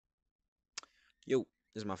Yo,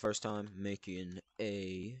 this is my first time making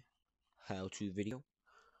a how-to video.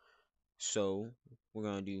 So, we're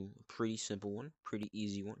gonna do a pretty simple one, pretty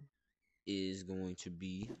easy one. Is going to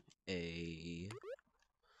be a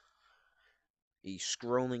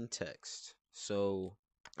scrolling text. So,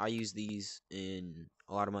 I use these in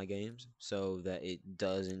a lot of my games so that it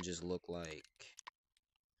doesn't just look like.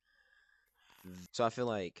 So I feel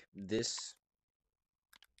like this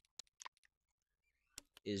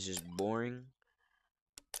is just boring.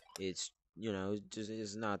 It's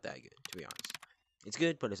it's not that good, to be honest. It's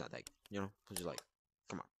good, but it's not that good. It's just like,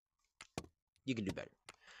 come on, you can do better.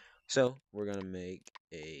 So we're gonna make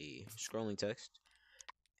a scrolling text,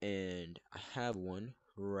 and I have one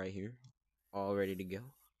right here, all ready to go.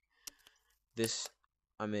 This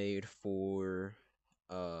I made for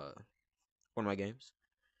one of my games,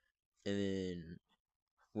 and then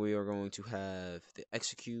we are going to have the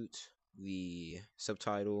execute, the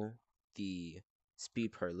subtitle, the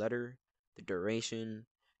speed per letter, the duration,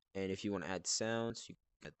 and if you want to add sounds, you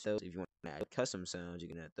can add those. If you want to add custom sounds, you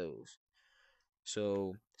can add those.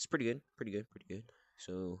 So it's pretty good, pretty good, pretty good.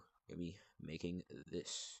 So gonna be making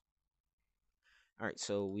this. Alright,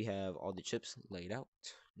 so we have all the chips laid out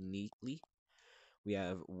neatly. We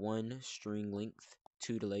have one string length,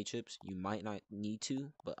 two delay chips. You might not need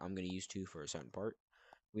two, but I'm gonna use two for a certain part.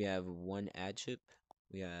 We have one add chip.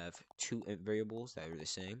 We have two int variables that are the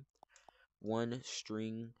same. One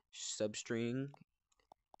string substring.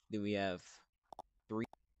 Then we have three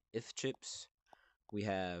if chips. We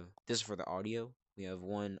have this is for the audio. We have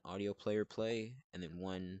one audio player play and then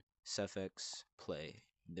one suffix play.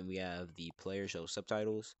 Then we have the player show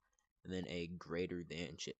subtitles and then a greater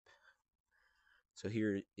than chip. So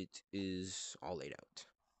here it is all laid out.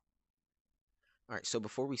 Alright, so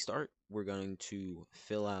before we start, we're going to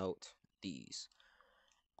fill out these.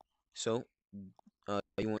 So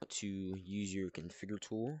you want to use your configure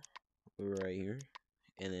tool right here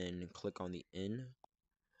and then click on the N,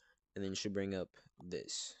 and then it should bring up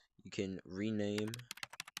this. You can rename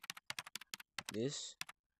this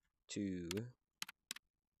to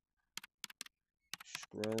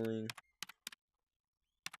scrolling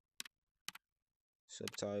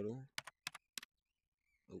subtitle.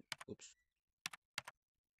 Oh, oops.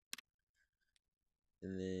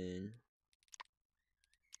 And then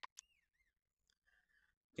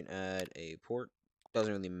you can add a port.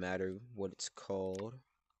 Doesn't really matter what it's called.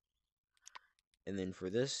 And then for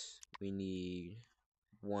this, we need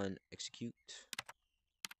one execute,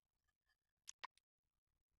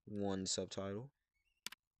 one subtitle,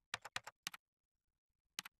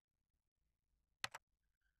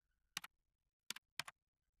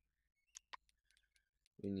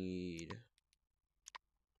 we need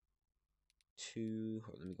two.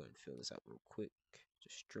 Let me go and fill this out real quick.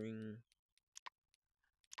 Just string,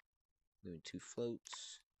 then two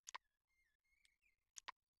floats.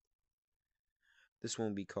 This one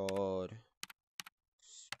will be called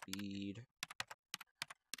speed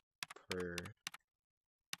per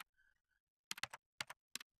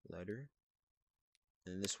letter,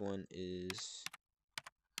 and this one is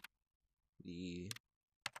the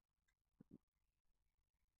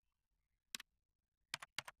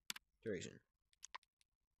duration.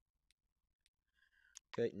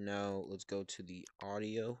 Okay, now let's go to the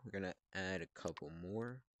audio. We're gonna add a couple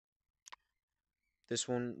more. This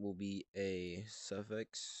one will be a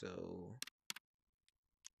suffix, so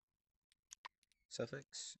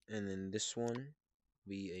suffix, and then this one will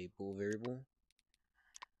be a bool variable.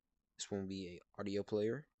 This one will be a audio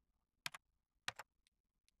player.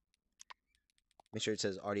 Make sure it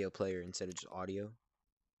says audio player instead of just audio.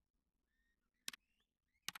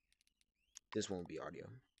 This one will be audio.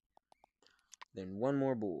 Then one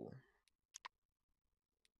more bool.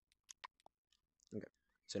 Okay,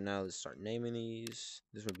 so now let's start naming these.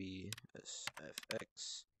 This will be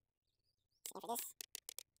SFX. And for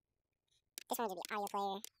this one will be audio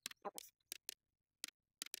player. Oh, oops.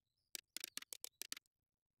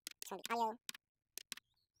 This one will be audio.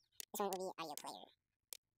 This one will be audio player.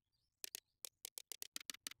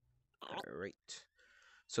 Alright.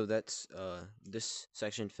 So that's this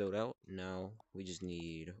section filled out. Now we just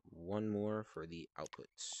need one more for the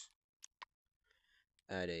outputs.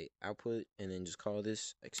 Add a output and then just call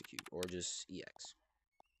this execute or just ex.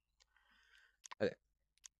 Okay.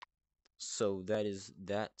 So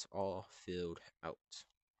that's all filled out.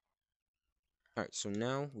 Alright, so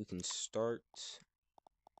now we can start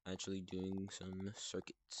actually doing some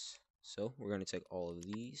circuits. So we're going to take all of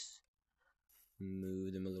these,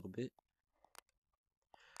 move them a little bit.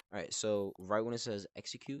 Alright, so right when it says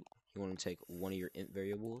execute, you want to take one of your int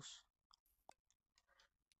variables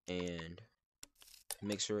and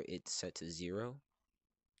make sure it's set to 0.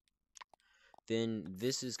 Then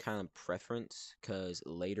this is kind of preference, because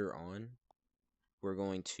later on we're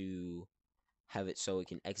going to have it so it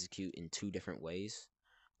can execute in 2 different ways.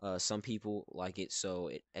 Some people like it so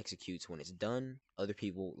it executes when it's done. Other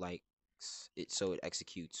people like it so it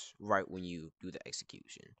executes right when you do the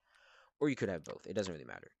execution. Or you could have both. It doesn't really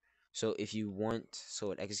matter. So if you want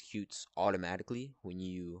so it executes automatically when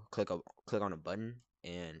you click on a button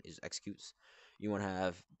and it executes, you want to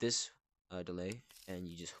have this delay, and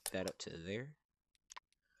you just hook that up to there,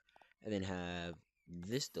 and then have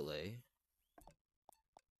this delay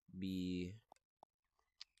be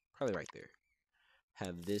probably right there.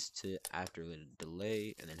 Have this to after the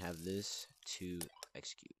delay, and then have this to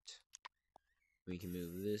execute. We can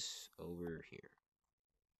move this over here.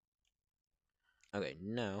 Okay,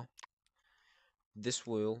 now this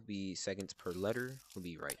will be seconds per letter, will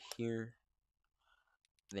be right here.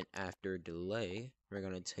 Then after delay, we're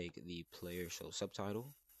gonna take the player show subtitle,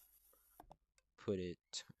 put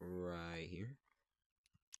it right here.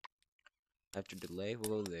 After delay,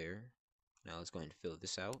 we'll go there. Now let's go ahead and fill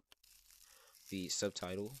this out. The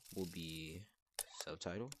subtitle will be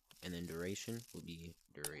subtitle, and then duration will be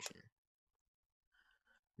duration.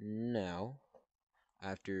 Now,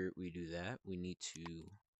 after we do that, we need to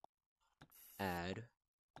add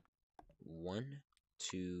 1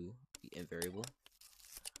 to the int variable.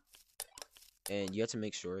 And you have to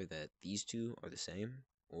make sure that these 2 are the same,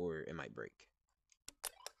 or it might break.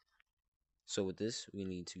 So with this, we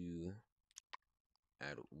need to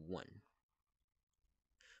add 1.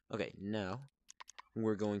 Okay, now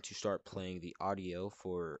we're going to start playing the audio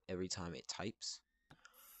for every time it types.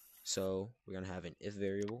 So we're going to have an if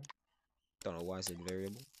variable. Don't know why I said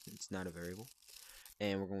variable. It's not a variable.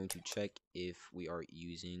 And we're going to check if we are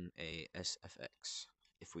using a SFX.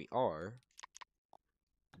 If we are,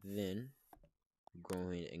 then go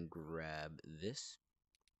ahead and grab this.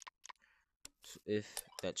 So if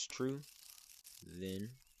that's true, then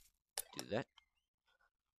do that.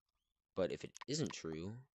 But if it isn't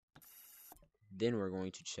true, then we're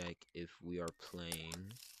going to check if we are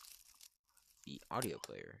playing the audio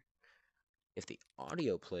player. If the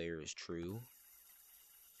audio player is true,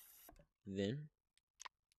 then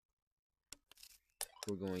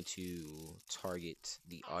we're going to target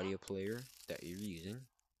the audio player that you're using,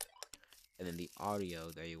 and then the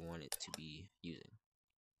audio that you want it to be using.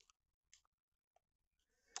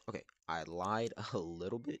 Okay, I lied a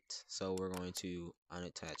little bit, so we're going to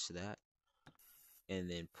unattach that and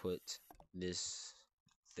then put this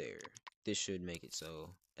there. This should make it so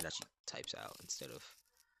it actually types out instead of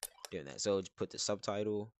doing that. So just put the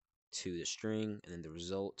subtitle to the string and then the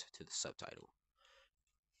result to the subtitle.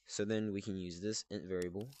 So then we can use this int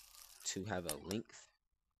variable to have a length,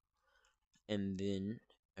 and then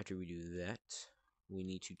after we do that, we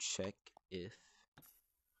need to check if,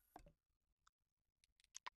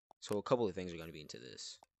 so a couple of things are going to be into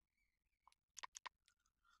this.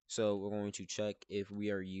 So we're going to check if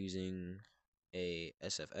we are using a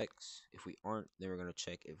SFX. If we aren't, then we're going to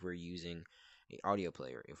check if we're using an audio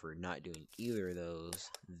player. If we're not doing either of those,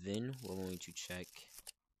 then we're going to check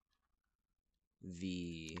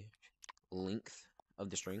the length of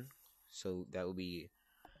the string. So that will be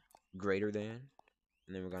greater than,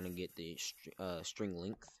 and then we're going to get the string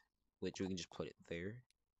length, which we can just put it there.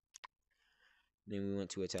 Then we want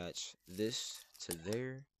to attach this to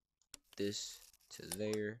there, this to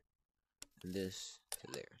there, and this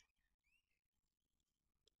to there.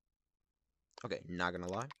 Okay, not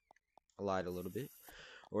gonna lie, I lied a little bit.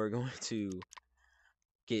 We're going to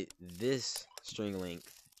get this string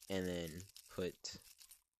length and then put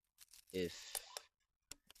if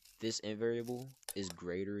this int variable is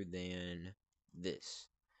greater than this.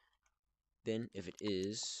 Then if it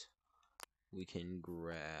is, we can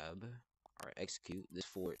grab or execute this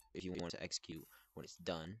for if you want to execute when it's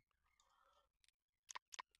done.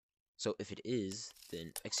 So if it is,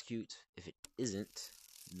 then execute. If it isn't,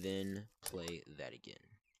 then play that again.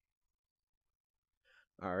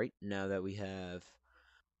 Alright, now that we have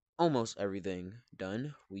almost everything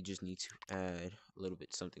done, we just need to add a little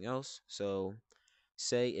bit something else. So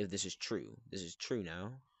say if this is true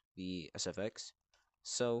now, the SFX.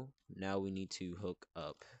 So now we need to hook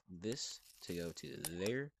up this to go to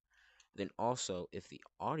there. Then also, if the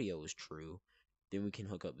audio is true, then we can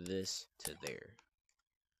hook up this to there.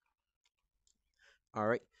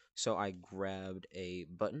 Alright, so I grabbed a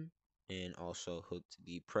button and also hooked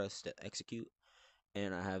the press to execute.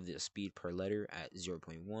 And I have the speed per letter at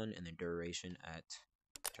 0.1 and the duration at,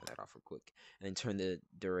 turn that off real quick, and then turn the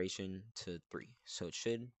duration to 3. So it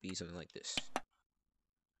should be something like this.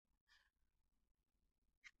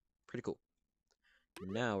 Pretty cool.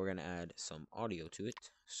 Now we're gonna add some audio to it.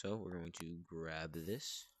 So we're going to grab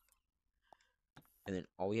this, and then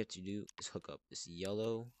all we have to do is hook up this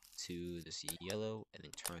yellow to this yellow, and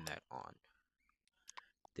then turn that on.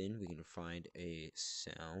 Then we can find a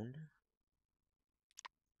sound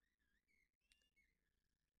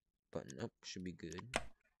button up, should be good,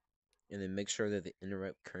 and then make sure that the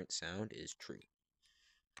interrupt current sound is true.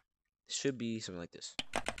 It should be something like this.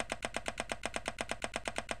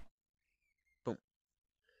 Boom.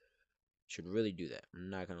 Should really do that. I'm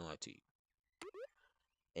not gonna lie to you.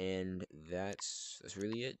 And that's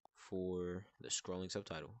really it for the scrolling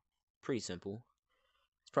subtitle. Pretty simple.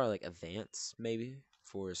 It's probably like advanced maybe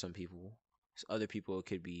for some people. Other people it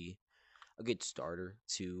could be a good starter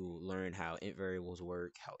to learn how int variables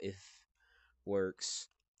work, how if works.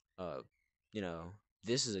 Uh, you know,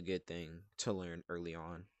 this is a good thing to learn early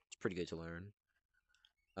on. It's pretty good to learn.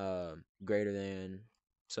 Greater than,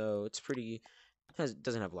 so it's pretty.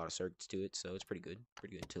 Doesn't have a lot of circuits to it, so it's pretty good.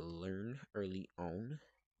 Pretty good to learn early on,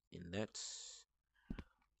 and that's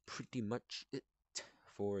pretty much it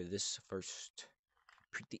for this first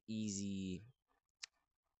pretty easy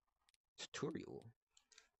tutorial.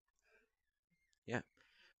 Yeah,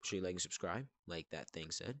 make sure you like and subscribe, like that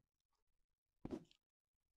thing said.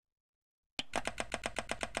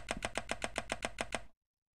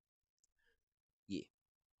 Yeah,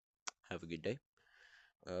 have a good day.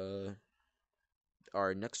 Uh,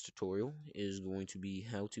 our next tutorial is going to be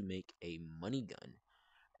how to make a money gun.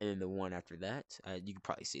 And then the one after that, you can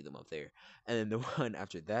probably see them up there. And then the one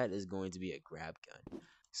after that is going to be a grab gun.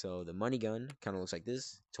 So the money gun kind of looks like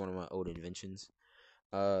this. It's one of my old inventions.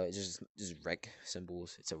 It's just rec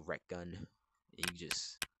symbols. It's a rec gun. You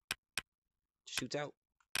just shoots out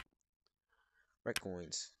rec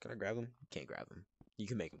coins. Can I grab them? You can't grab them. You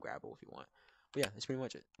can make them grabbable if you want. But yeah, that's pretty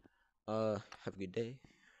much it. Have a good day.